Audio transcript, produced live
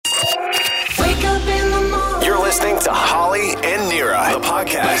Wake up in the morning. You're listening to Holly and Nira, the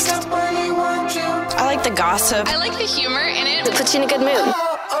podcast. I like the gossip. I like the humor in it. It puts you in a good mood.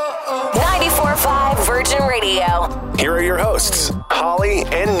 94.5 Virgin Radio. Here are your hosts, Holly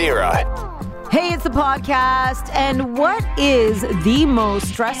and Nira. Hey, it's the podcast. And what is the most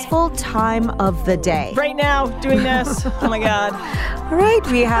stressful time of the day? Right now, doing this. Oh my God. All right,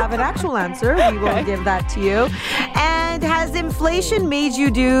 we have an actual answer. We will give that to you. And has inflation made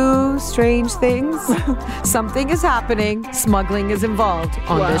you do strange things? Something is happening. Smuggling is involved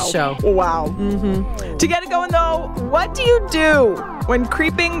on this show. Wow. Mm-hmm. To get it going, though, what do you do when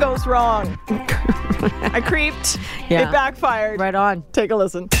creeping goes wrong? I creeped. Yeah. It backfired. Right on. Take a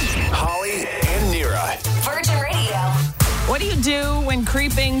listen. Holly and Nira. Virgin Radio. What do you do when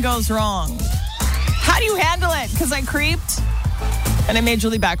creeping goes wrong? How do you handle it? Because I creeped and it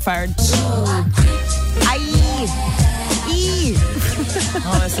majorly backfired.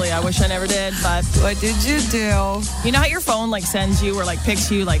 Honestly, I wish I never did, but What did you do? you know how your phone sends you or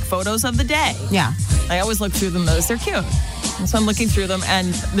picks you photos of the day? Yeah. I always look through them, those they're cute. And so I'm looking through them,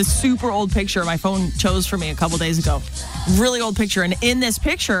 and the super old picture my phone chose for me a couple days ago. Really old picture. And in this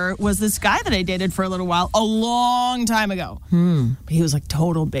picture was this guy that I dated for a little while, a long time ago. But he was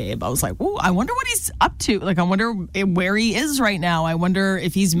total babe. I was like, ooh, I wonder what he's up to. I wonder where he is right now. I wonder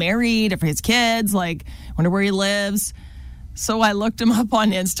if he's married, if he has kids. I wonder where he lives. So I looked him up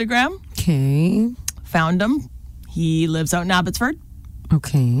on Instagram. Okay. Found him. He lives out in Abbotsford.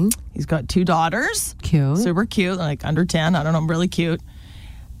 Okay. He's got 2 daughters. Cute. Super cute, under 10. I don't know, really cute.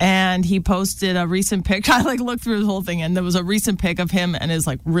 And he posted a recent pic. I looked through his whole thing, and there was a recent pic of him and his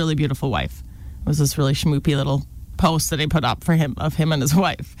really beautiful wife. It was this really schmoopy little post that he put up for him of him and his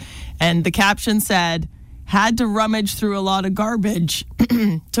wife. And the caption said, "Had to rummage through a lot of garbage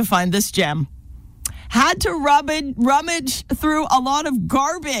to find this gem." Had to rummage through a lot of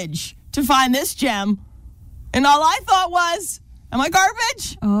garbage to find this gem. And all I thought was, am I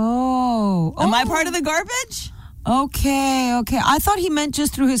garbage? Oh. Am I part of the garbage? Okay. I thought he meant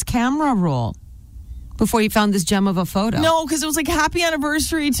just through his camera roll before he found this gem of a photo. No, because it was happy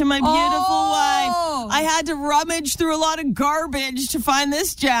anniversary to my beautiful wife. I had to rummage through a lot of garbage to find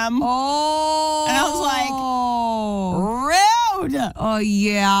this gem. Oh. And I was like, rude. Oh,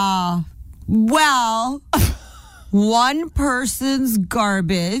 yeah. Well, one person's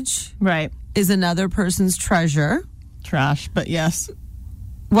garbage Right. is another person's treasure. Trash, but yes.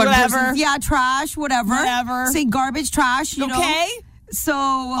 One Whatever. person's- Yeah, trash, whatever. Whatever. Say garbage, trash, you know. Okay.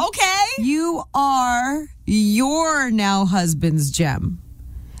 So, Okay. you are your now husband's gem.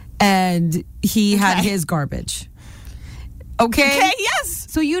 And he had his garbage. Okay? Okay, yes.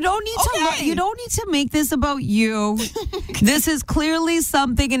 So you don't need Okay. to make this about you. This is clearly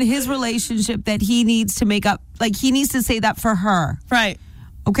something in his relationship that he needs to make up. He needs to say that for her. Right.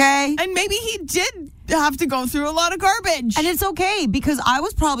 Okay? And maybe he did have to go through a lot of garbage. And it's okay because I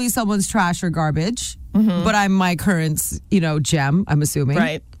was probably someone's trash or garbage, but I'm my current, gem, I'm assuming.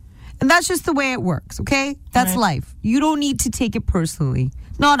 Right. And that's just the way it works, okay? That's life. You don't need to take it personally.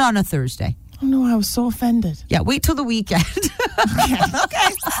 Not on a Thursday. Oh, no, I was so offended. Yeah, wait till the weekend. Okay.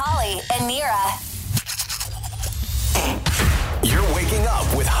 Holly and Nira. You're waking up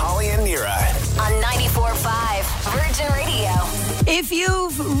with Holly and Nira. On 94.5 Virgin Radio. If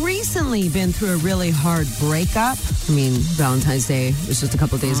you've recently been through a really hard breakup, Valentine's Day was just a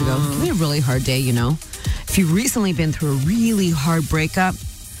couple of days ago. It can be a really hard day, If you've recently been through a really hard breakup,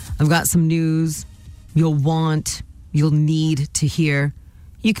 I've got some news you'll need to hear.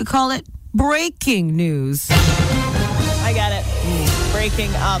 You could call it breaking news. I got it.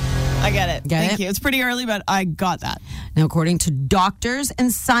 Breaking up. I get it. Get Thank it? you. It's pretty early, but I got that. Now, according to doctors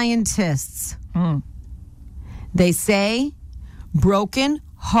and scientists, they say broken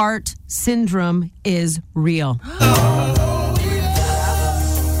heart syndrome is real.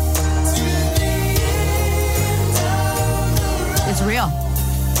 It's real.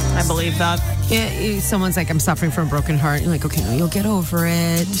 I believe that. Someone's like, I'm suffering from a broken heart. You're like, okay, no, you'll get over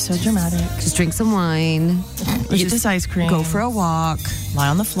it. So dramatic. Just drink some wine. Eat this ice cream. Go for a walk. Lie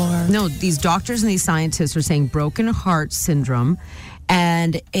on the floor. No, these doctors and these scientists are saying broken heart syndrome,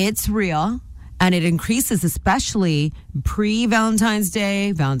 and it's real, and it increases especially pre-Valentine's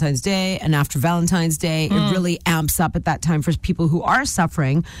Day, Valentine's Day, and after Valentine's Day. It really amps up at that time for people who are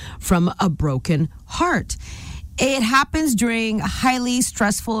suffering from a broken heart. It happens during highly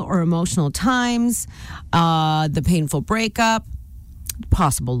stressful or emotional times, the painful breakup,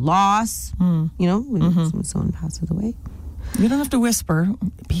 possible loss, when someone passes away. You don't have to whisper.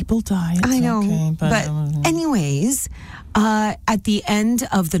 People die. It's I know. Okay, but anyways, at the end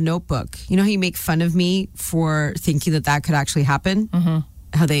of The Notebook, you know how you make fun of me for thinking that could actually happen?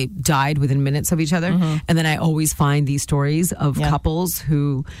 how they died within minutes of each other. And then I always find these stories of couples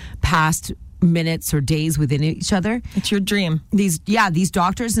who passed minutes or days within each other. It's your dream. These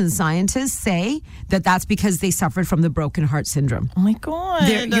doctors and scientists say that that's because they suffered from the broken heart syndrome. Oh my God.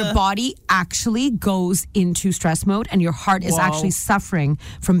 Your body actually goes into stress mode, and your heart is actually suffering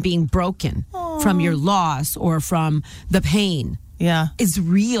from being broken, from your loss or from the pain. Yeah. It's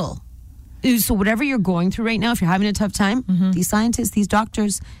real. So whatever you're going through right now, if you're having a tough time, these scientists, these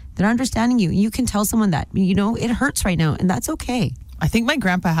doctors, they're understanding you. You can tell someone that, it hurts right now, and that's okay. I think my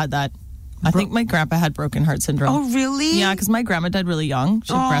grandpa had that. I think my grandpa had broken heart syndrome. Oh, really? Yeah, because my grandma died really young.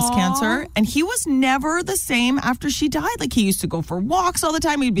 She had breast cancer. And he was never the same after she died. Like, he used to go for walks all the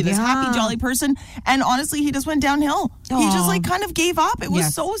time. He'd be this happy, jolly person. And honestly, he just went downhill. He just, like, kind of gave up. It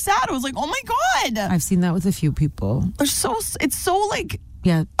was so sad. I was like, oh, my God. I've seen that with a few people. It's so, like...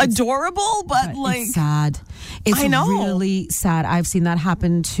 Yeah, adorable, but like it's sad. It's I know. Really sad. I've seen that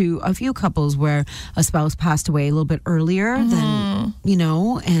happen to a few couples where a spouse passed away a little bit earlier than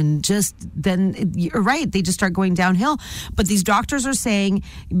and just then you're right. They just start going downhill. But these doctors are saying,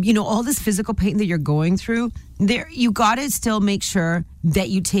 all this physical pain that you're going through, you got to still make sure that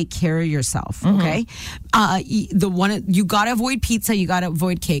you take care of yourself. Okay, you got to avoid pizza. You got to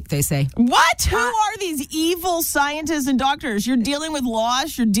avoid cake. They say. What? Who are these evil scientists and doctors? You're dealing with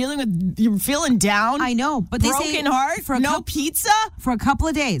loss. You're feeling down. I know, but they say broken heart. No pizza for a couple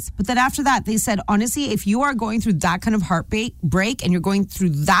of days. But then after that, they said honestly, if you are going through that kind of heartbreak and you're going through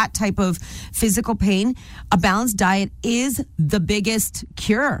that type of physical pain, a balanced diet is the biggest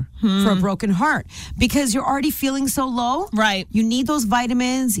cure for a broken heart because you're already feeling so low. Right. You need those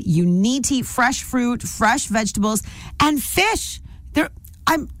vitamins. You need to eat fresh fruit, fresh vegetables, and fish.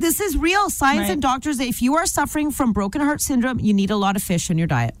 This is real science and doctors. If you are suffering from broken heart syndrome, you need a lot of fish in your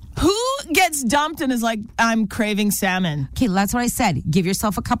diet. Who gets dumped and is like, I'm craving salmon? Okay, that's what I said. Give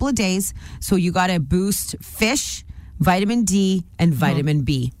yourself a couple of days. So you got to boost fish, vitamin D, and vitamin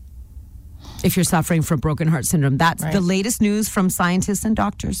B. If you're suffering from broken heart syndrome, that's the latest news from scientists and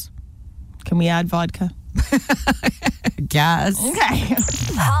doctors. Can we add vodka? Yes. Okay.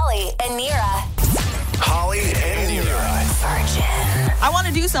 Holly and Nira. Holly and Nira. Virgin. I want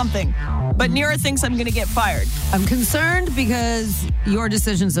to do something, but Nira thinks I'm going to get fired. I'm concerned because your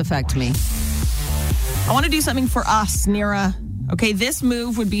decisions affect me. I want to do something for us, Nira. Okay, this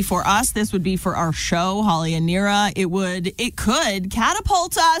move would be for us. This would be for our show, Holly and Nira. It could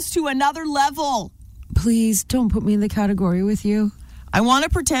catapult us to another level. Please don't put me in the category with you. I want to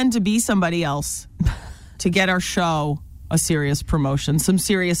pretend to be somebody else to get our show a serious promotion, some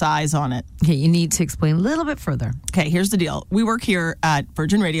serious eyes on it. Okay, you need to explain a little bit further. Okay, here's the deal. We work here at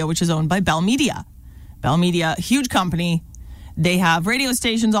Virgin Radio, which is owned by Bell Media. Bell Media, huge company. They have radio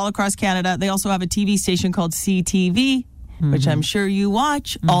stations all across Canada. They also have a TV station called CTV, which I'm sure you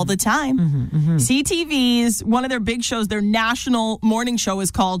watch all the time. CTV is one of their big shows. Their national morning show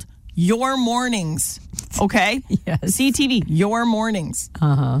is called Your Mornings. Okay? Yes. CTV, Your Mornings.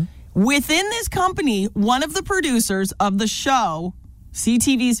 Uh-huh. Within this company, one of the producers of the show,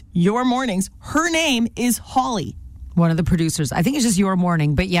 CTV's Your Mornings, her name is Holly. One of the producers. I think it's just Your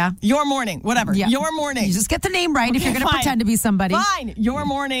Morning, but yeah. Your Morning, whatever. Yeah. Your Morning. You just get the name right if you're going to pretend to be somebody. Fine. Your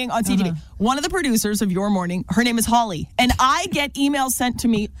Morning on CTV. One of the producers of Your Morning, her name is Holly. And I get emails sent to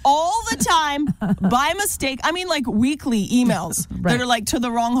me all the time by mistake. I mean, like weekly emails that are like to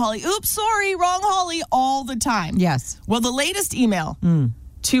the wrong Holly. Oops, sorry, wrong Holly, all the time. Yes. Well, the latest email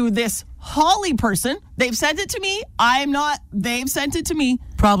to this Holly person, they've sent it to me. They've sent it to me.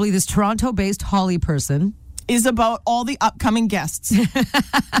 Probably this Toronto-based Holly person. Is about all the upcoming guests.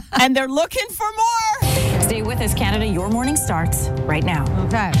 And they're looking for more. Stay with us, Canada. Your morning starts right now.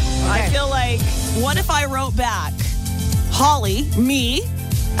 Okay. I feel like, what if I wrote back Holly, me,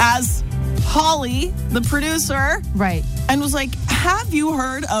 as Holly, the producer, Right. and was like, have you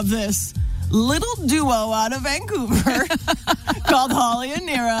heard of this little duo out of Vancouver called Holly and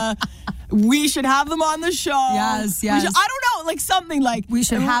Nira? We should have them on the show. Yes. I don't know, like something like We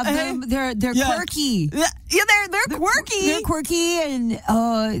should have them. They're quirky. Yeah, they're quirky. They're quirky and,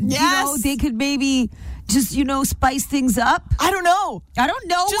 they could maybe just, spice things up. I don't know. I don't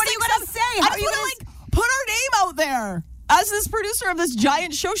know. Just what are you going to say? I just want to put our name out there. As this producer of this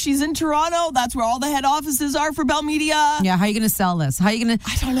giant show, she's in Toronto. That's where all the head offices are for Bell Media. Yeah, how are you going to sell this? How are you going to...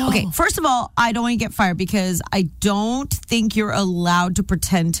 I don't know. Okay, first of all, I don't want you to get fired because I don't think you're allowed to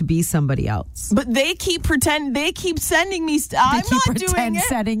pretend to be somebody else. But they keep sending me stuff. I'm not doing it.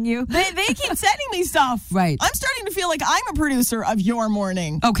 Sending you. They keep sending me stuff. Right. I'm starting to feel like I'm a producer of Your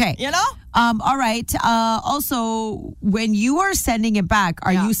Morning. Okay. You know? All right. Also, when you are sending it back,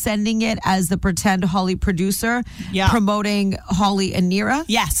 are you sending it as the pretend Holly producer promoting Holly and Nira?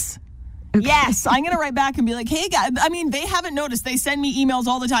 Yes. Yes, I'm going to write back and be like, hey, guys, I mean, they haven't noticed. They send me emails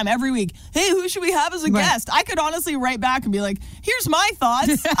all the time, every week. Hey, who should we have as a guest? I could honestly write back and be like, here's my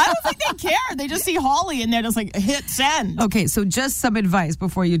thoughts. I don't think they care. They just see Holly and they're just like, hit send. Okay, so just some advice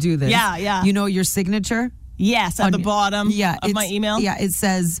before you do this. Yeah. You know your signature? Yes, at the bottom of my email. Yeah, it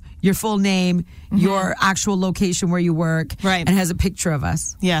says your full name, your actual location where you work, right, and has a picture of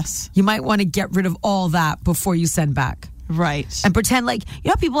us. Yes. You might want to get rid of all that before you send back. Right. And pretend like,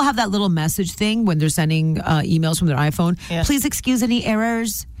 people have that little message thing when they're sending emails from their iPhone. Yeah. Please excuse any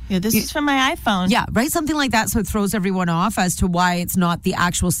errors. Yeah, this is from my iPhone. Yeah, write something like that so it throws everyone off as to why it's not the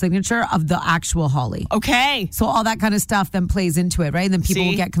actual signature of the actual Holly. Okay. So all that kind of stuff then plays into it, right? And then people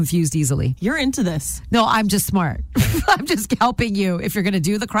will get confused easily. You're into this. No, I'm just smart. I'm just helping you. If you're going to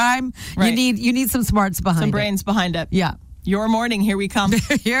do the crime, you need some smarts behind it. Some brains behind it. Yeah. Your morning, here we come.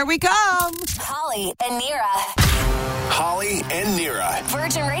 Here we come. Holly and Nira. Holly and Nira.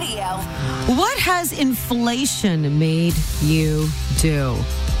 Virgin Radio. What has inflation made you do?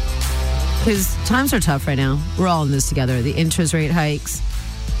 Because times are tough right now. We're all in this together. The interest rate hikes,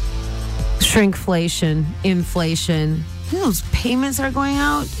 shrinkflation, inflation. Those payments that are going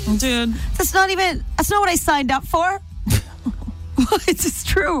out. Dude. That's not what I signed up for. It's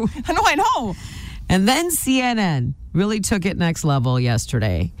true. I know. And then CNN really took it next level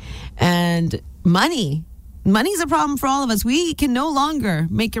yesterday. And money's a problem for all of us. We can no longer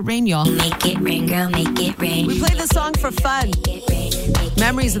make it rain, y'all. Make it rain, girl, make it rain. We play this song for fun.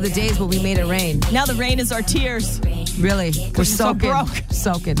 Memories of the days when we made it rain. Now the rain is our tears. Really? We're soaking. So broke.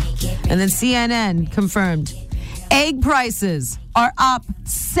 Soaking. And then CNN confirmed egg prices are up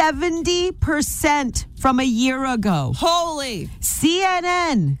 70% from a year ago. Holy.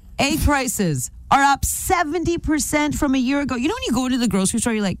 CNN, egg prices are up 70% from a year ago. You know when you go into the grocery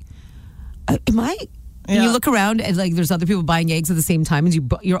store, you're like, am I... And you look around and like there's other people buying eggs at the same time,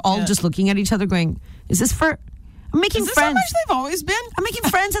 and you're all just looking at each other going, is this for... I'm making Is this friends. how much they've always been? I'm making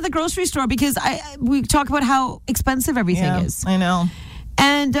friends at the grocery store because we talk about how expensive everything is. I know.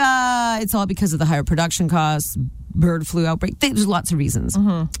 And it's all because of the higher production costs, bird flu outbreak. There's lots of reasons.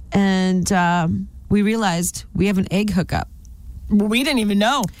 And we realized we have an egg hookup. We didn't even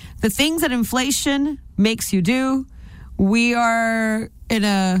know. The things that inflation makes you do, we are in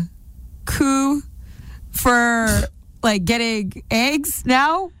a coup for like getting eggs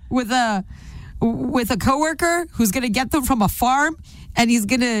now with a coworker who's going to get them from a farm, and he's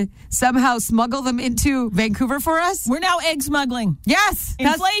going to somehow smuggle them into Vancouver for us. We're now egg smuggling. Yes.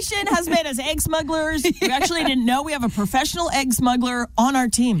 Inflation has made us egg smugglers. We actually didn't know we have a professional egg smuggler on our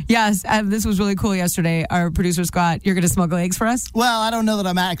team. Yes. This was really cool yesterday. Our producer, Scott, you're going to smuggle eggs for us? Well, I don't know that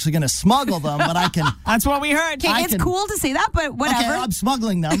I'm actually going to smuggle them, but I can. That's what we heard. Okay, it's cool to say that, but whatever. Okay, I'm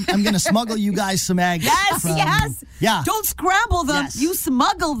smuggling them. I'm going to smuggle you guys some eggs. Yes. Yeah. Don't scramble them. Yes. You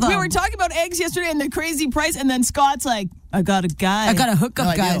smuggle them. We were talking about eggs yesterday and the crazy price, and then Scott's like, I got a guy. I got a hookup,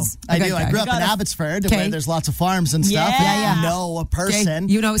 No, guys. I do. I grew up in Abbotsford, where there's lots of farms and stuff. Yeah. And I know a person.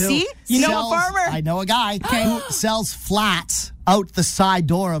 You know, who see? You know a sells- farmer? I know a guy who sells flats out the side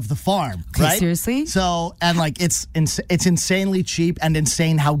door of the farm. Okay, right? seriously? So, and like it's insanely cheap and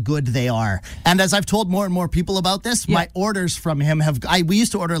insane how good they are. And as I've told more and more people about this, my orders from him we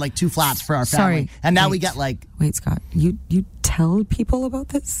used to order like 2 flats for our family, and now we get like. Wait, Scott, you tell people about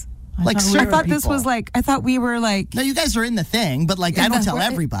this? Like I thought this was like, I thought we were like... No, you guys are in the thing, but like I don't tell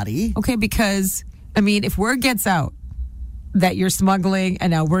everybody. Okay, because, I mean, if word gets out that you're smuggling and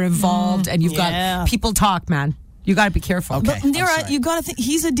now we're involved and you've got people talk, man. You got to be careful. Okay. But Nira, you got to think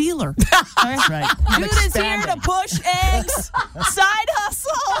he's a dealer. That's right. I'm Dude is here expanding. to push eggs. Side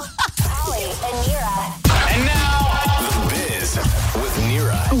hustle. Holly and Nira. And now, The Biz with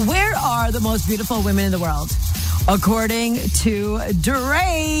Nira. Where are the most beautiful women in the world? According to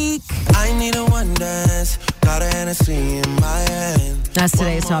Drake. I need a one dance, got a Hennessy in my hand. That's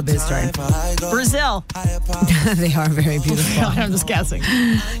today's top biz story. Brazil. They are very beautiful. I'm just guessing.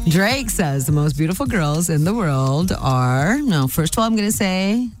 Drake says the most beautiful girls in the world are, first of all, I'm going to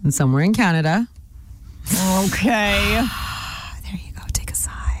say somewhere in Canada. Okay. There you go. Take a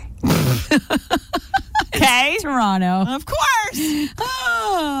sigh. Okay. Toronto. Of course.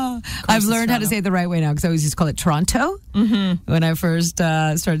 I've learned how to say it the right way now because I always used to call it Toronto when I first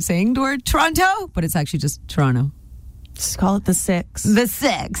started saying the word Toronto, but it's actually just Toronto. Just call it the 6. The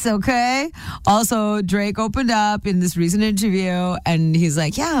 6, okay? Also, Drake opened up in this recent interview and he's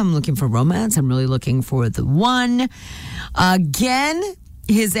like, yeah, I'm looking for romance. I'm really looking for the one. Again,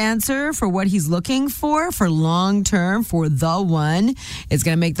 his answer for what he's looking for long term, for the one, is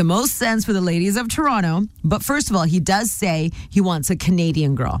going to make the most sense for the ladies of Toronto. But first of all, he does say he wants a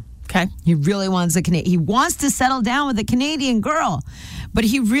Canadian girl. Okay. He really wants he wants to settle down with a Canadian girl. But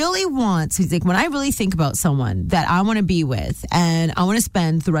he really wants, he's like, when I really think about someone that I want to be with and I want to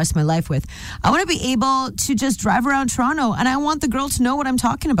spend the rest of my life with, I want to be able to just drive around Toronto, and I want the girl to know what I'm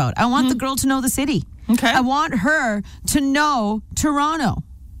talking about. I want the girl to know the city. Okay. I want her to know Toronto.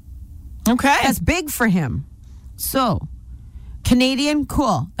 Okay. That's big for him. So, Canadian,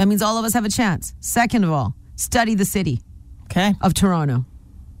 cool. That means all of us have a chance. Second of all, study the city of Toronto.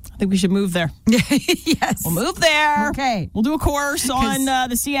 I think we should move there. Yes. We'll move there. Okay. We'll do a course on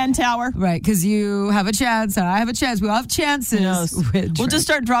the CN Tower. Right, because you have a chance and I have a chance. We all have chances. We'll just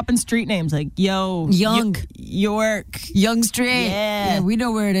start dropping street names like Young. York. Young Street. Yeah. We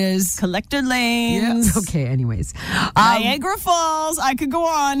know where it is. Collector Lanes. Yeah. Okay, anyways. Niagara Falls. I could go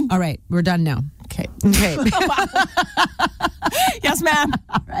on. All right, we're done now. Okay. Yes, ma'am.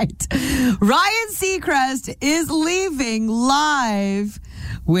 All right. Ryan Seacrest is leaving live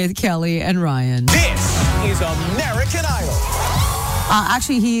with Kelly and Ryan. This is American Idol.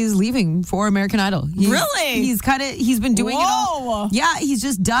 Actually, he's leaving for American Idol. Really? He's been doing it all. Yeah, he's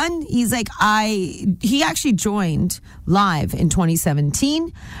just done. He's like, he actually joined live in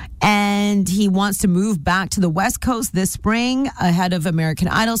 2017, and he wants to move back to the West Coast this spring ahead of American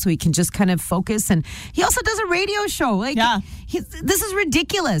Idol so he can just kind of focus. And he also does a radio show. Like, this is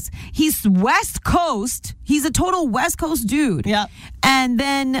ridiculous. He's West Coast. He's a total West Coast dude. Yeah. And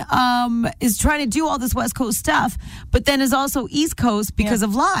then is trying to do all this West Coast stuff, but then is also East Coast because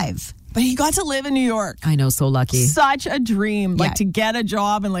of live. But he got to live in New York. I know, so lucky. Such a dream. Like, to get a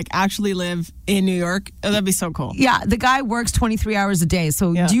job and, like, actually live in New York. Oh, that'd be so cool. Yeah, the guy works 23 hours a day,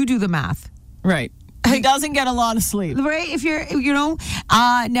 so you do the math. Right. He doesn't get a lot of sleep. Right? If you're,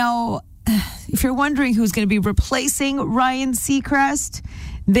 now, if you're wondering who's going to be replacing Ryan Seacrest,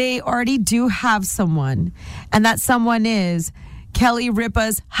 they already do have someone. And that someone is Kelly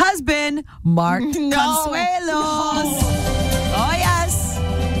Ripa's husband, Mark Consuelos. No. Oh, yes.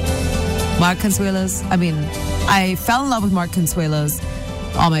 Mark Consuelos. I mean, I fell in love with Mark Consuelos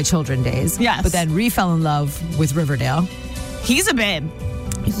all my children days. Yes. But then re-fell in love with Riverdale. He's a babe.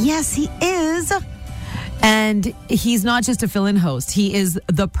 Yes, he is. And he's not just a fill-in host. He is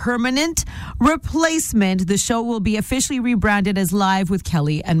the permanent replacement. The show will be officially rebranded as Live with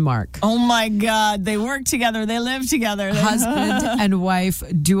Kelly and Mark. Oh, my God. They work together. They live together. Husband and wife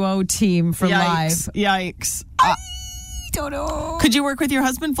duo team for Live. Yikes. I don't know. Could you work with your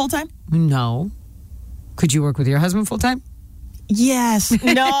husband full-time? No. Could you work with your husband full-time? Yes.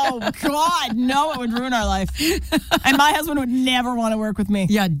 No. God, no, it would ruin our life. And my husband would never want to work with me.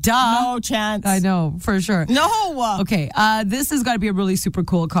 Yeah, duh. No chance. I know, for sure. No. Okay, this has got to be a really super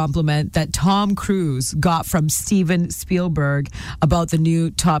cool compliment that Tom Cruise got from Steven Spielberg about the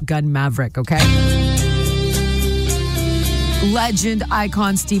new Top Gun Maverick, okay? Legend,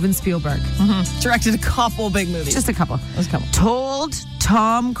 icon Steven Spielberg. Mm-hmm. Directed a couple big movies. Just a couple. Told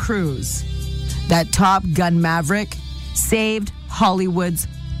Tom Cruise that Top Gun Maverick saved Hollywood's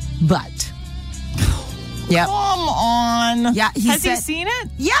butt. Yep. Come on. Yeah, Has he seen it?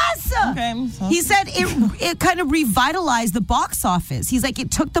 Yes. Okay. So. He said it kind of revitalized the box office. He's like,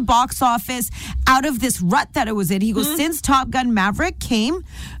 it took the box office out of this rut that it was in. He goes, since Top Gun Maverick came,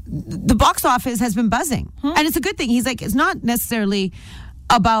 the box office has been buzzing. And it's a good thing. He's like, it's not necessarily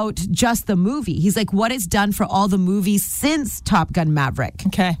about just the movie. He's like, what it's done for all the movies since Top Gun Maverick.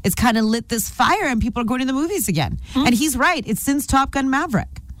 Okay. It's kind of lit this fire and people are going to the movies again. And he's right. It's since Top Gun Maverick.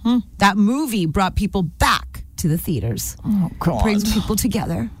 That movie brought people back to the theaters. Oh, God. Brings people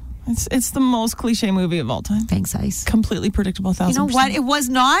together. It's the most cliche movie of all time. Thanks, Ice. Completely predictable, 1,000%. You know what? It was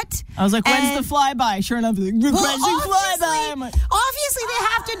not. I was like, when's the flyby? Sure enough, when's the flyby? Obviously, they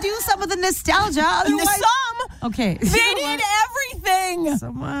have to do some of the nostalgia. Otherwise, okay. They need everything.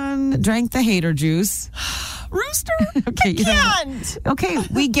 Someone drank the hater juice. Rooster? Okay, I can't. Okay,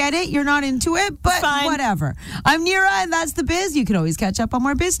 we get it. You're not into it, but whatever. I'm Nira, and that's The Biz. You can always catch up on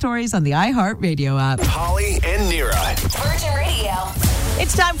more Biz stories on the iHeartRadio app. Holly and Nira. Virgin Radio.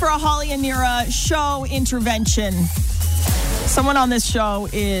 It's time for a Holly and Nira show intervention. Someone on this show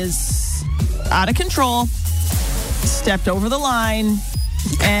is out of control, stepped over the line,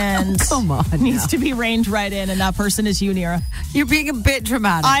 and come on, needs to be reined right in, and that person is you, Nira. You're being a bit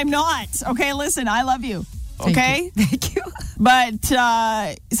dramatic. I'm not. Okay, listen, I love you. Okay? Thank you. But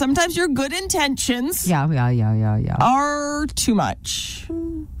sometimes your good intentions are too much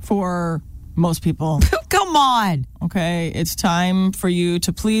for most people. Come on. Okay, it's time for you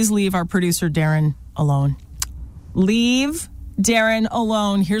to please leave our producer, Darren, alone. Leave Darren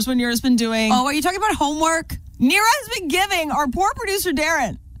alone. Here's what Nira's been doing. Oh, are you talking about homework? Nira has been giving our poor producer,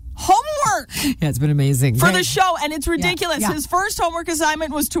 Darren, homework Yeah, it's been amazing. for the show, and it's ridiculous. Yeah. His first homework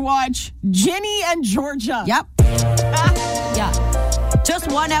assignment was to watch Ginny and Georgia. Yep. Yeah.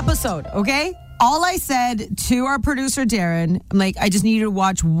 Just one episode, okay? All I said to our producer, Darren, I'm like, I just need you to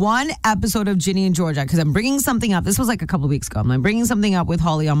watch one episode of Ginny and Georgia because I'm bringing something up. This was like a couple of weeks ago. I'm like, bringing something up with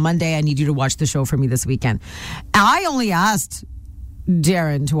Holly on Monday. I need you to watch the show for me this weekend. I only asked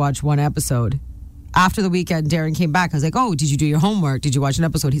Darren to watch one episode. After the weekend, Darren came back. I was like, oh, did you do your homework? Did you watch an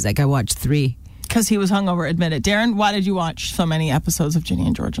episode? He's like, I watched 3. Because he was hungover, admit it. Darren, why did you watch so many episodes of Ginny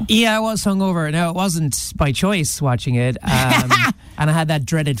and Georgia? Yeah, I was hungover. No, it wasn't by choice watching it. And I had that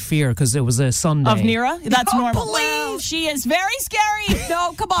dreaded fear because it was a Sunday. Of Nira? That's normal. Please. Well, she is very scary.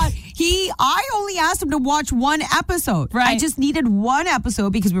 No, come on. I only asked him to watch one episode. Right. I just needed one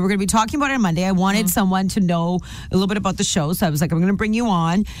episode because we were going to be talking about it on Monday. I wanted someone to know a little bit about the show. So I was like, I'm going to bring you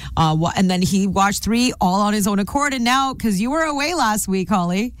on. And then he watched 3 all on his own accord. And now, because you were away last week,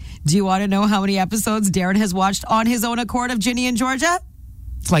 Holly, do you want to know how many episodes Darren has watched on his own accord of Ginny and Georgia?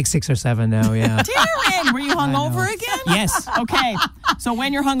 It's like 6 or 7 now, yeah. Darren, were you hungover again? Yes. Okay. So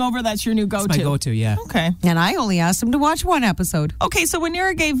when you're hungover, that's your new go-to. It's my go-to, yeah. Okay. And I only asked him to watch one episode. Okay, so when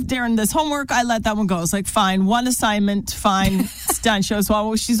Nira gave Darren this homework, I let that one go. I was like, fine, one assignment, fine, it's done. She's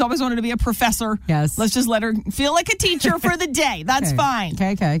always wanted to be a professor. Yes. Let's just let her feel like a teacher for the day. That's Okay. fine.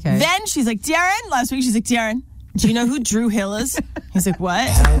 Okay. Then she's like, Darren, last week she's like, Darren, do you know who Drew Hill is? He's like, what?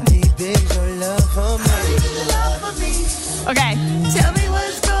 Okay. Tell me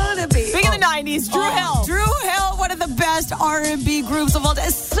what's gonna be. Big in the 90s, Drew Hill. Drew Hill, one of the best R&B groups of all time.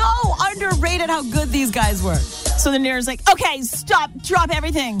 It's so underrated how good these guys were. So then Nira's like, okay, stop, drop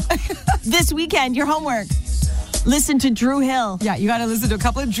everything. This weekend, your homework. Listen to Drew Hill. Yeah, you got to listen to a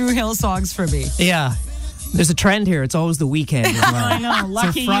couple of Drew Hill songs for me. Yeah. There's a trend here. It's always the weekend as well. I know.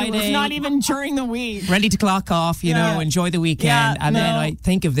 Lucky So Friday, you. It's not even during the week. ready to clock off, enjoy the weekend. And then I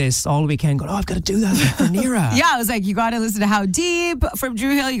think of this all weekend going, I've got to do that for Nira. Yeah, I was like, you got to listen to How Deep from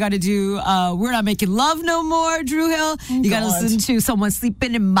Drew Hill. You got to do We're Not Making Love No More, Drew Hill. You got to listen to Someone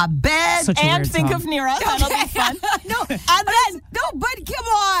Sleeping in My Bed. Such a And weird think song. of Nira. That'll be fun. But come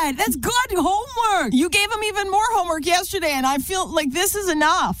on. That's good homework. You gave him even more homework yesterday, and I feel like this is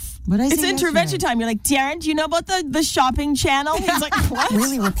enough. What did I It's say intervention yesterday? time. You're like, Darren, do you know about the shopping channel? He's like, what?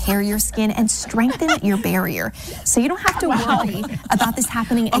 Really repair your skin and strengthen your barrier. So you don't have to worry about this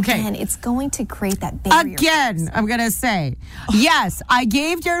happening again. It's going to create that barrier. Again, I'm gonna say, yes, I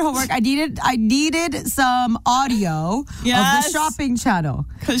gave Darren homework. I needed some audio of the shopping channel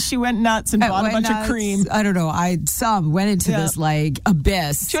Because she went nuts and bought a bunch of cream. I don't know. Went into this like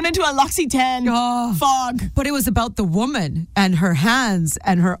abyss. She went into a L'Occitane fog. But it was about the woman and her hands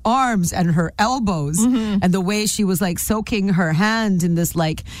and her arms and her elbows and the way she was like soaking her hand in this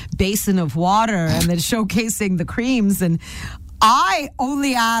like basin of water and then showcasing the creams. And I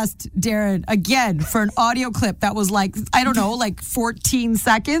only asked Darren again for an audio clip that was like, I don't know, like 14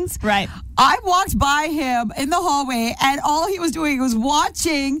 seconds. Right. I walked by him in the hallway and all he was doing was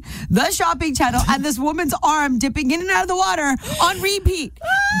watching the shopping channel and this woman's arm dipping in and out of the water on repeat.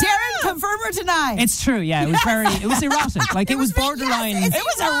 Darren, confirm or deny? It's true, yeah. It was erotic. Like it was borderline. Yes, it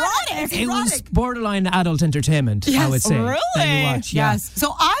was erotic. It was borderline adult entertainment, I would say. Really? That you watch, yeah. Yes.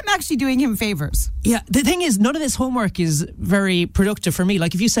 So I'm actually doing him favors. Yeah, the thing is, none of this homework is very productive for me.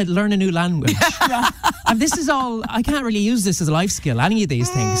 Like if you said learn a new language, and this is all, I can't really use this as a life skill, any of these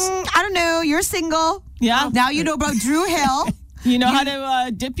things. I don't know. You're single. Yeah. Now you know about Drew Hill. You know how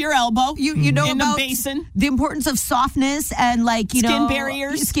to dip your elbow You know in about the basin. the importance of softness and like, Skin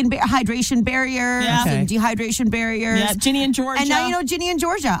barriers. Hydration barriers Yeah. and dehydration barriers. Yeah, Ginny and Georgia. And now you know Ginny and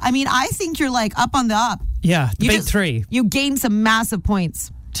Georgia. I mean, I think you're like up on the up. Yeah, the You big just- 3. You gained some massive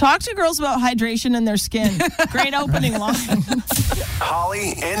points. Talk to girls about hydration in their skin. Great opening line. Holly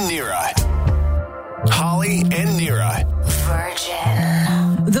and Nira. Holly and Nira.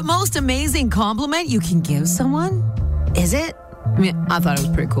 Virgin. The most amazing compliment you can give someone? Is it? I mean, I thought it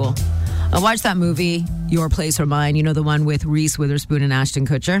was pretty cool. I watched that movie, Your Place or Mine, you know, the one with Reese Witherspoon and Ashton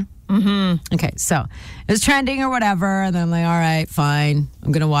Kutcher? Mm-hmm. Okay, so it was trending or whatever, and then I'm like, all right, fine.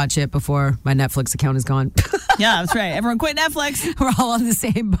 I'm going to watch it before my Netflix account is gone. Yeah, that's right. Everyone quit Netflix. We're all on the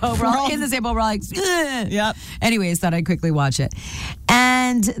same boat. We're all in the same boat. We're all like, ugh. Yep. Anyways, thought I'd quickly watch it.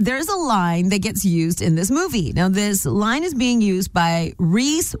 And there's a line that gets used in this movie. Now, this line is being used by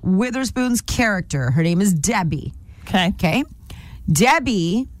Reese Witherspoon's character. Her name is Debbie. Okay.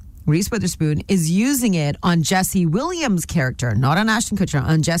 Debbie, Reese Witherspoon, is using it on Jesse Williams' character, not on Ashton Kutcher,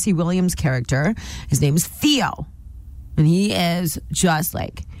 on Jesse Williams' character. His name is Theo. And he is just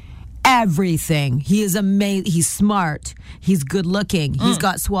like everything. He is amazing. He's smart. He's good looking. He's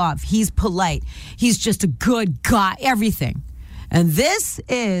got suave. He's polite. He's just a good guy. Everything. And this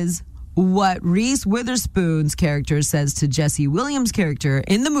is what Reese Witherspoon's character says to Jesse Williams' character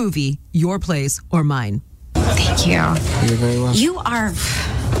in the movie Your Place or Mine. Thank you. You're very welcome. You are.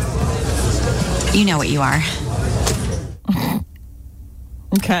 You know what you are.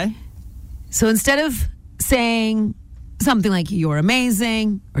 Okay. So instead of saying something like you're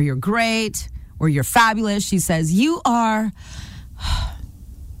amazing or you're great or you're fabulous, she says you are.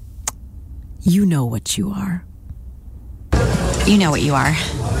 You know what you are. You know what you are.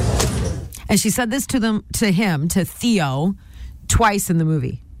 And she said this to Theo, twice in the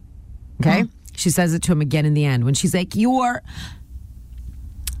movie. Okay? She says it to him again in the end when she's like, you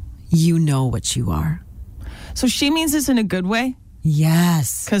know what you are. So she means this in a good way?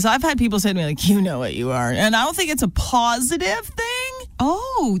 Yes. Because I've had people say to me, like, you know what you are. And I don't think it's a positive thing.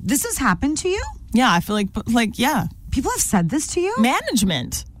 Oh, this has happened to you? Yeah, I feel like, yeah. People have said this to you?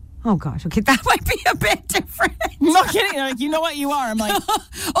 Management. Oh, gosh. Okay, that might be a bit different. I'm not kidding. Like, you know what you are. I'm like,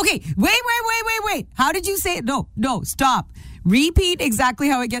 okay, wait. How did you say it? No, stop. Repeat exactly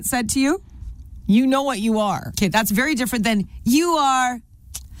how it gets said to you. You know what you are. Okay, that's very different than you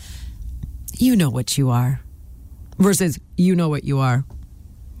know what you are versus you know what you are.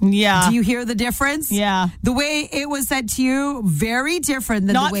 Yeah. Do you hear the difference? Yeah. The way it was said to you, very different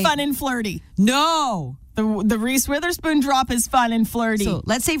than not the way... fun and flirty. No. The Reese Witherspoon drop is fun and flirty. So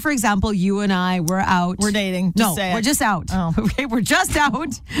let's say, for example, you and I were out. We're dating. We're just out. Oh. Okay, we're just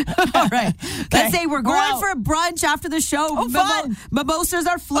out. All right. Let's say we're going for a brunch after the show. Oh, fun. Mimosas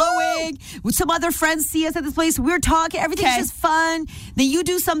are flowing. Some other friends see us at this place. We're talking. Everything's just fun. Then you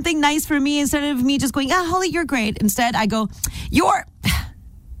do something nice for me instead of me just going, Holly, you're great. Instead, I go, you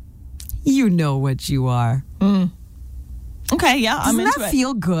know what you are. Okay, yeah, I'm into it. Doesn't that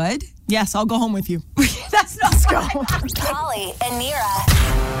feel good? Yes, I'll go home with you. That's not Let's go. Holly and Nira.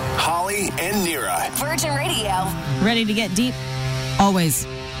 Holly and Nira. Virgin Radio. Ready to get deep? Always.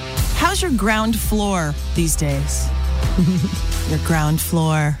 How's your ground floor these days? Your ground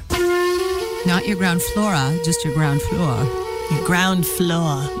floor. Not your ground flora, just your ground floor. Your ground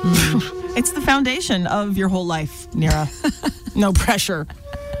floor. It's the foundation of your whole life, Nira. No pressure.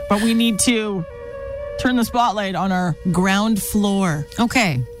 But we need to turn the spotlight on our ground floor.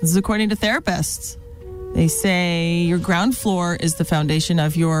 Okay. This is according to therapists. They say your ground floor is the foundation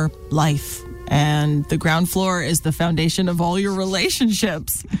of your life. And the ground floor is the foundation of all your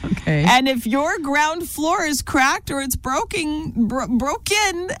relationships. Okay. And if your ground floor is cracked or it's broken,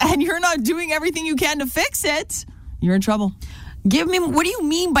 and you're not doing everything you can to fix it, you're in trouble. What do you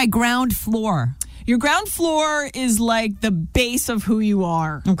mean by ground floor? Your ground floor is like the base of who you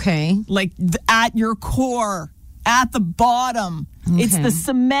are. Okay. Like at your core, at the bottom. Okay. It's the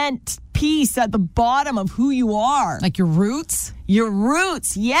cement piece at the bottom of who you are. Like your roots? Your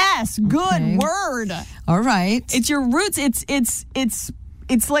roots, yes. Good word. All right. It's your roots. It's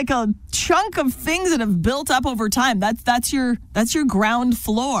like a chunk of things that have built up over time. That's your ground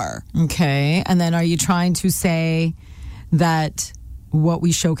floor. Okay. And then are you trying to say that what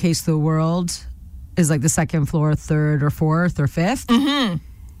we showcase to the world is like the second floor, third or fourth or fifth?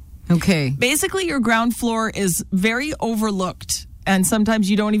 Mm-hmm. Okay. Basically, your ground floor is very overlooked. And sometimes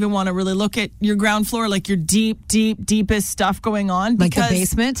you don't even want to really look at your ground floor, like your deepest stuff going on. Like the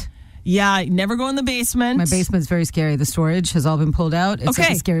basement? Yeah, never go in the basement. My basement's very scary. The storage has all been pulled out. It's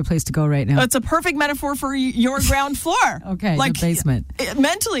like a scary place to go right now. It's a perfect metaphor for your ground floor. Okay, like the basement.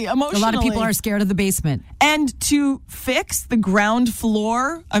 Mentally, emotionally. A lot of people are scared of the basement. And to fix the ground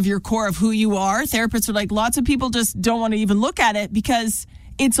floor of your core of who you are, therapists are like, lots of people just don't want to even look at it because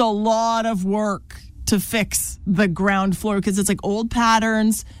it's a lot of work to fix the ground floor because it's like old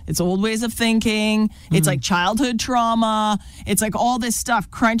patterns, it's old ways of thinking, it's like childhood trauma, it's like all this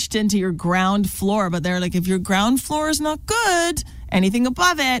stuff crunched into your ground floor. But they're like, if your ground floor is not good, anything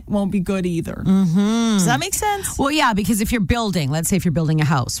above it won't be good either. Mm-hmm. Does that make sense? Well, yeah, because if you're building, let's say if you're building a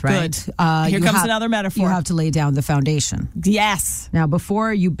house, right? Good. Here comes another metaphor. You have to lay down the foundation. Yes. Now,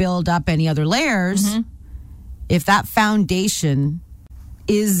 before you build up any other layers, if that foundation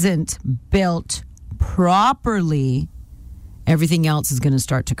isn't built properly, everything else is going to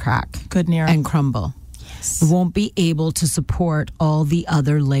start to crack. Good, Nira. And crumble. Yes. It won't be able to support all the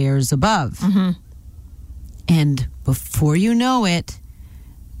other layers above. Mm-hmm. And before you know it,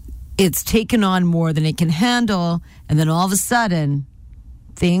 it's taken on more than it can handle. And then all of a sudden,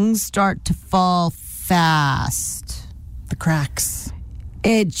 things start to fall fast. The cracks.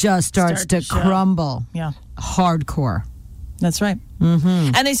 It just starts to crumble. Yeah. Hardcore. That's right.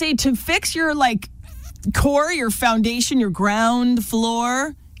 Mm-hmm. And they say to fix your core, your foundation, your ground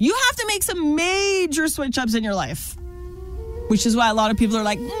floor, You have to make some major switch ups in your life. Which is why a lot of people are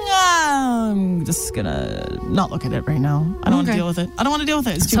like, nah, I'm just going to not look at it right now. I don't want to deal with it. I don't want to deal with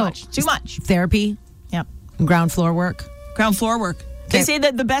it. It's too much. Too much. Therapy? Yep. Ground floor work? Ground floor work. Okay. They say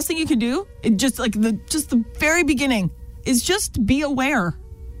that the best thing you can do, just the very beginning, is just be aware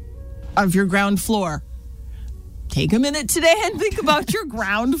of your ground floor. Take a minute today and think about your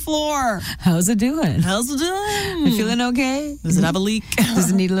ground floor. How's it doing? You feeling okay? Does it have a leak?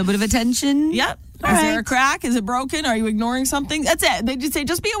 Does it need a little bit of attention? Yep. Is there a crack? Is it broken? Are you ignoring something? That's it. They just say,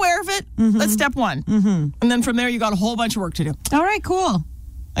 just be aware of it. That's step one. And then from there, you got a whole bunch of work to do. All right, cool.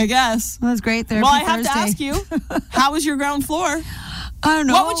 I guess. Well, that's great. Therapy well, I have Thursday. to ask you, how is your ground floor? I don't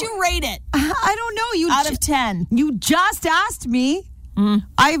know. What would you rate it? I don't know. Out of 10. You just asked me.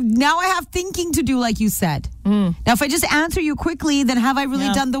 I have thinking to do, like you said. Now, if I just answer you quickly, then have I really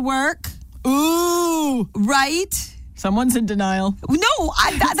done the work? Ooh. Right? Someone's in denial. No,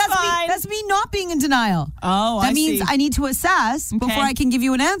 that's me not being in denial. Oh, that means I need to assess before I can give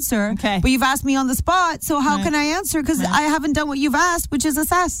you an answer. Okay. But you've asked me on the spot, so how can I answer? Because I haven't done what you've asked, which is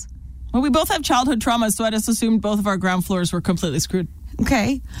assess. Well, we both have childhood trauma, so I just assumed both of our ground floors were completely screwed.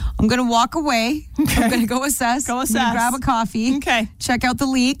 Okay. I'm going to walk away. Okay. I'm going to go assess. Go assess. I'm gonna grab a coffee. Okay. Check out the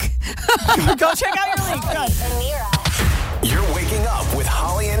leak. Go check out your leak. Good. You're waking up with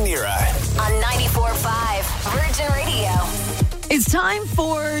Holly and Nira. On 94.5 Virgin Radio. It's time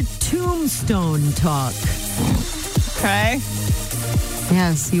for Tombstone Talk. Okay.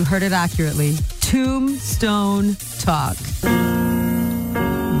 Yes, you heard it accurately. Tombstone Talk.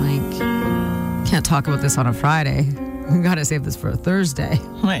 Can't talk about this on a Friday. We gotta save this for a Thursday.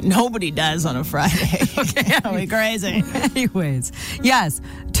 Right, nobody does on a Friday. Okay, that'll be crazy. Anyways, yes,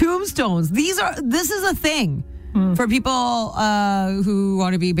 tombstones. This is a thing for people who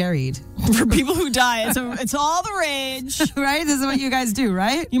want to be buried. For people who die, it's all the rage, right? This is what you guys do,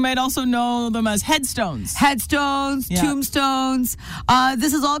 right? You might also know them as headstones. Headstones, tombstones.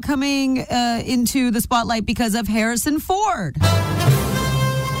 This is all coming into the spotlight because of Harrison Ford.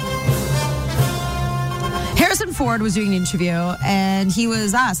 Harrison Ford was doing an interview, and he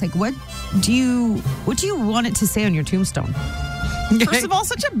was asked, like, what do you want it to say on your tombstone? First of all,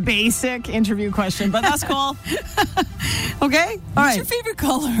 such a basic interview question, but that's cool. Okay, all right. What's your favorite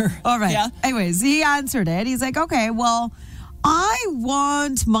color? All right. Yeah. Anyways, he answered it. He's like, okay, well, I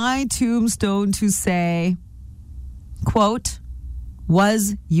want my tombstone to say, quote,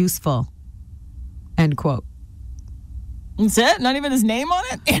 was useful, end quote. That's it? Not even his name on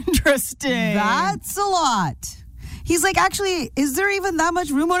it? Interesting. That's a lot. He's like, actually, is there even that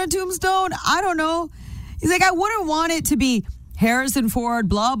much room on a tombstone? I don't know. He's like, I wouldn't want it to be Harrison Ford,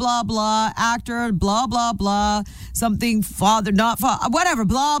 blah, blah, blah, actor, blah, blah, blah, something, father, not father, whatever,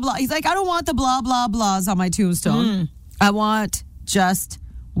 blah, blah. He's like, I don't want the blah, blah, blahs on my tombstone. I want just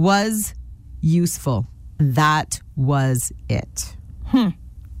was useful. That was it.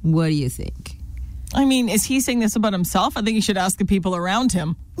 What do you think? I mean, is he saying this about himself? I think he should ask the people around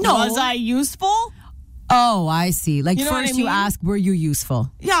him. No. Was I useful? Oh, I see. Like, you know first you ask, were you useful?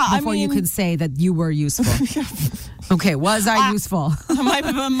 Yeah, before you can say that you were useful. Okay, was I useful? Might be,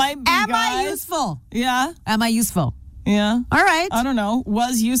 Am I useful? Yeah. Am I useful? Yeah. All right. I don't know.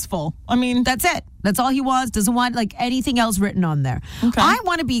 Was useful. I mean, that's it. That's all he wants. Doesn't want like anything else written on there. Okay. I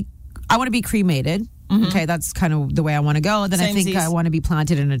want to be cremated. Okay, that's kind of the way I want to go. Then I think I want to be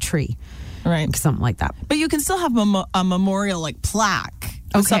planted in a tree. Right. Something like that. But you can still have a memorial like plaque.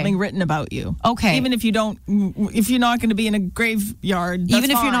 With something written about you. Okay. Even if you're not going to be in a graveyard. Even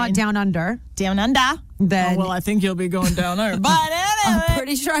if you're not down under. Down under. Then. Oh, well, I think you'll be going down there. But anyway, I'm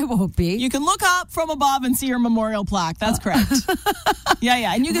pretty sure I won't be. You can look up from above and see your memorial plaque. That's correct.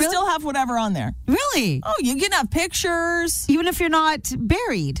 Yeah. And you can still have whatever on there. Really? Oh, you can have pictures. Even if you're not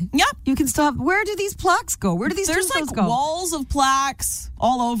buried. Yep. You can still have. Where do these plaques go? Where do these tombstones go? There's walls of plaques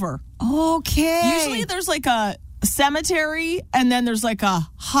all over. Okay. Usually there's like a cemetery and then there's like a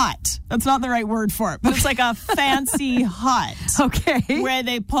hut. That's not the right word for it, but it's like a fancy hut. Okay. Where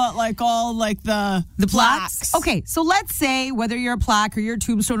they put like all like the plaques. Okay, so let's say whether you're a plaque or you're a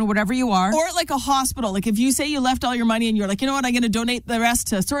tombstone or whatever you are. Or like a hospital. Like if you say you left all your money and you're like, you know what, I'm going to donate the rest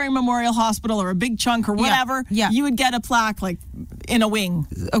to Soaring Memorial Hospital or a big chunk or whatever. Yeah. You would get a plaque like in a wing.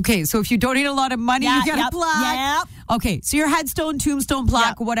 Okay, so if you donate a lot of money, you get a plaque. Yep. Okay, so your headstone, tombstone,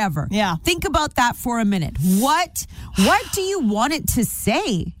 plaque, whatever. Yeah. Think about that for a minute. What do you want it to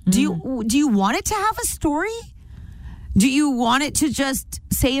say? Do you want it to have a story? Do you want it to just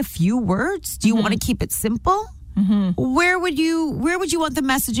say a few words? Do you want to keep it simple? Where would you want the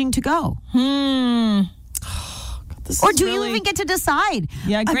messaging to go? God, Or do you even get to decide?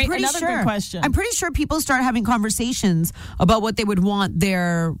 Yeah, great. Another good question. I'm pretty sure people start having conversations about what they would want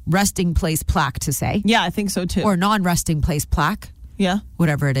their resting place plaque to say. Yeah, I think so too. Or non-resting place plaque. Yeah.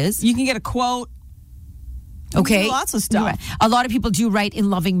 Whatever it is. You can get a quote. Okay. Lots of stuff. A lot of people do write in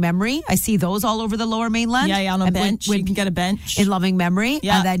loving memory. I see those all over the Lower Mainland. Yeah, on a bench. You can get a bench. In loving memory.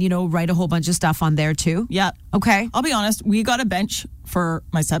 Yeah. And then, write a whole bunch of stuff on there too. Yeah. Okay. I'll be honest. We got a bench for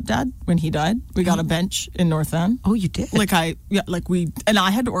my stepdad when he died. We got a bench in North Van. Oh, you did? I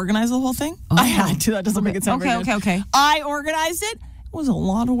had to organize the whole thing. I had to. That doesn't make it sound very good. Okay. I organized it. It was a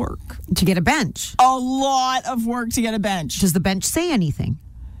lot of work. To get a bench? A lot of work to get a bench. Does the bench say anything?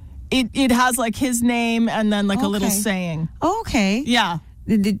 It has his name and then a little saying. Okay. Yeah.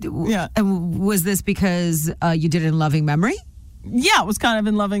 Yeah. And was this because you did it in loving memory? Yeah, it was kind of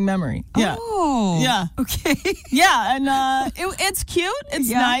in loving memory. Yeah. Oh. Yeah. Okay. Yeah, and it's cute. It's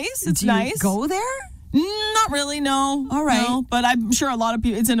nice. It's nice. Go there? Not really, no. All right. No, but I'm sure a lot of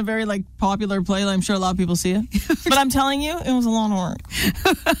people, it's in a very popular place. I'm sure a lot of people see it. But I'm telling you, it was a lot of work.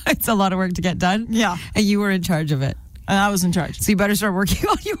 It's a lot of work to get done? Yeah. And you were in charge of it? And I was in charge. So you better start working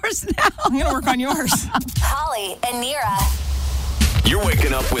on yours now. I'm going to work on yours. Holly and Nira. You're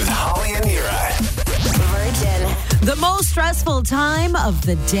waking up with Holly and Nira. Virgin. The most stressful time of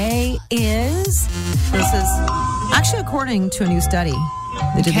the day is... This is actually according to a new study.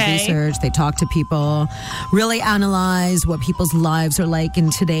 They did the research. They talked to people, really analyzed what people's lives are like in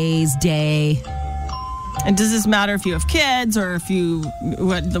today's day. And does this matter if you have kids or if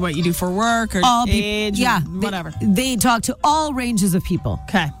what you do for work or age? Whatever. They talk to all ranges of people.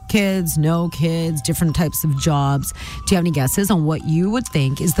 Okay. Kids, no kids, different types of jobs. Do you have any guesses on what you would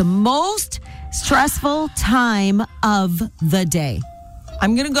think is the most stressful time of the day?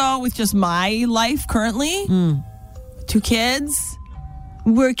 I'm going to go with just my life currently. 2 kids.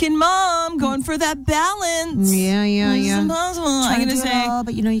 Working mom, going for that balance. Yeah. It's impossible. I'm going to say,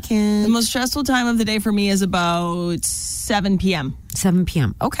 but you can. the most stressful time of the day for me is about 7 p.m. 7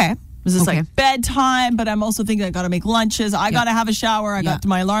 p.m. Okay. This is bedtime, but I'm also thinking I got to make lunches. I got to have a shower. I got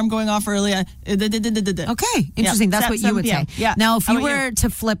my alarm going off early. Okay, interesting. That's what you would say. Yeah. Now, if you were to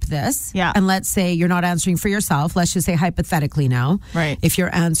flip this, and let's say you're not answering for yourself, let's just say hypothetically now, right? If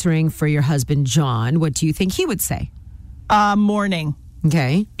you're answering for your husband, John, what do you think he would say? Morning.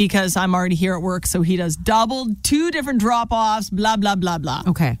 Okay. Because I'm already here at work, so he does 2 different drop-offs, blah, blah, blah, blah.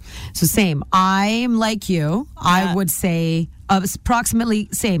 Okay. So same. I'm like you. I would say approximately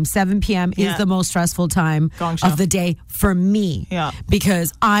same. 7 p.m. is the most stressful time of the day for me. Yeah.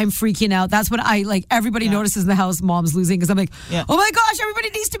 Because I'm freaking out. That's when everybody notices in the house mom's losing because I'm like, oh my gosh,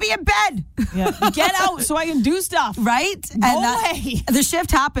 everybody needs to be in bed. Yeah. Get out so I can do stuff. Right? Go away. The shift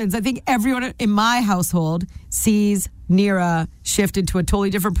happens. I think everyone in my household sees Nira shift into a totally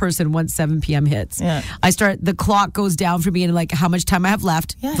different person once 7 p.m. hits. Yeah. The clock goes down for me and how much time I have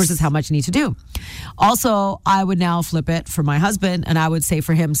left versus how much I need to do. Also, I would now flip it for my husband and I would say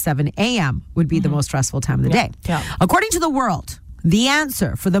for him 7 a.m. would be the most stressful time of the day. Yeah. According to the world, the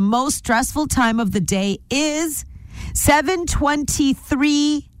answer for the most stressful time of the day is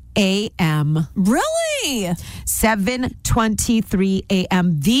 7:23 a.m. Really? 7:23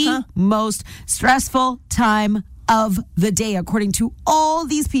 a.m. The most stressful time of the day, according to all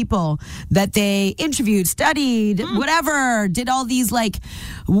these people that they interviewed, studied, whatever, did all this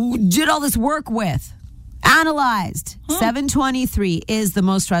work with, analyzed. 7:23 is the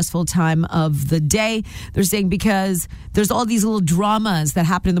most stressful time of the day. They're saying because there's all these little dramas that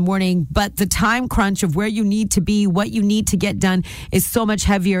happen in the morning, but the time crunch of where you need to be, what you need to get done is so much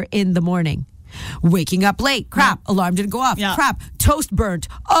heavier in the morning. Waking up late. Crap. Alarm didn't go off. Yeah. Crap. Toast burnt.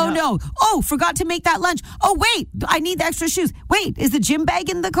 Oh, no. Oh, forgot to make that lunch. Oh, wait. I need the extra shoes. Wait, is the gym bag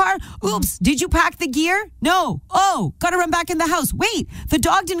in the car? Oops. Did you pack the gear? No. Oh, got to run back in the house. Wait, the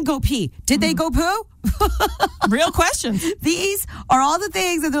dog didn't go pee. Did they go poo? Real questions. These are all the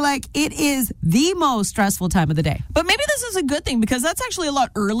things that they're like, it is the most stressful time of the day. But maybe this is a good thing because that's actually a lot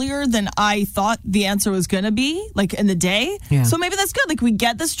earlier than I thought the answer was going to be, in the day. Yeah. So maybe that's good. We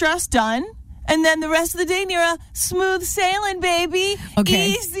get the stress done. And then the rest of the day, Nira, smooth sailing, baby. Okay.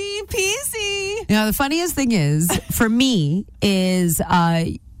 Easy peasy. The funniest thing is, for me, is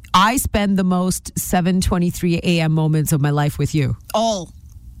I spend the most 7:23 a.m. moments of my life with you. All.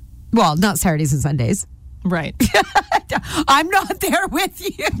 Well, not Saturdays and Sundays. Right. I'm not there with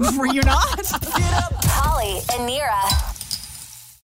you. You're not? Holly and Nira.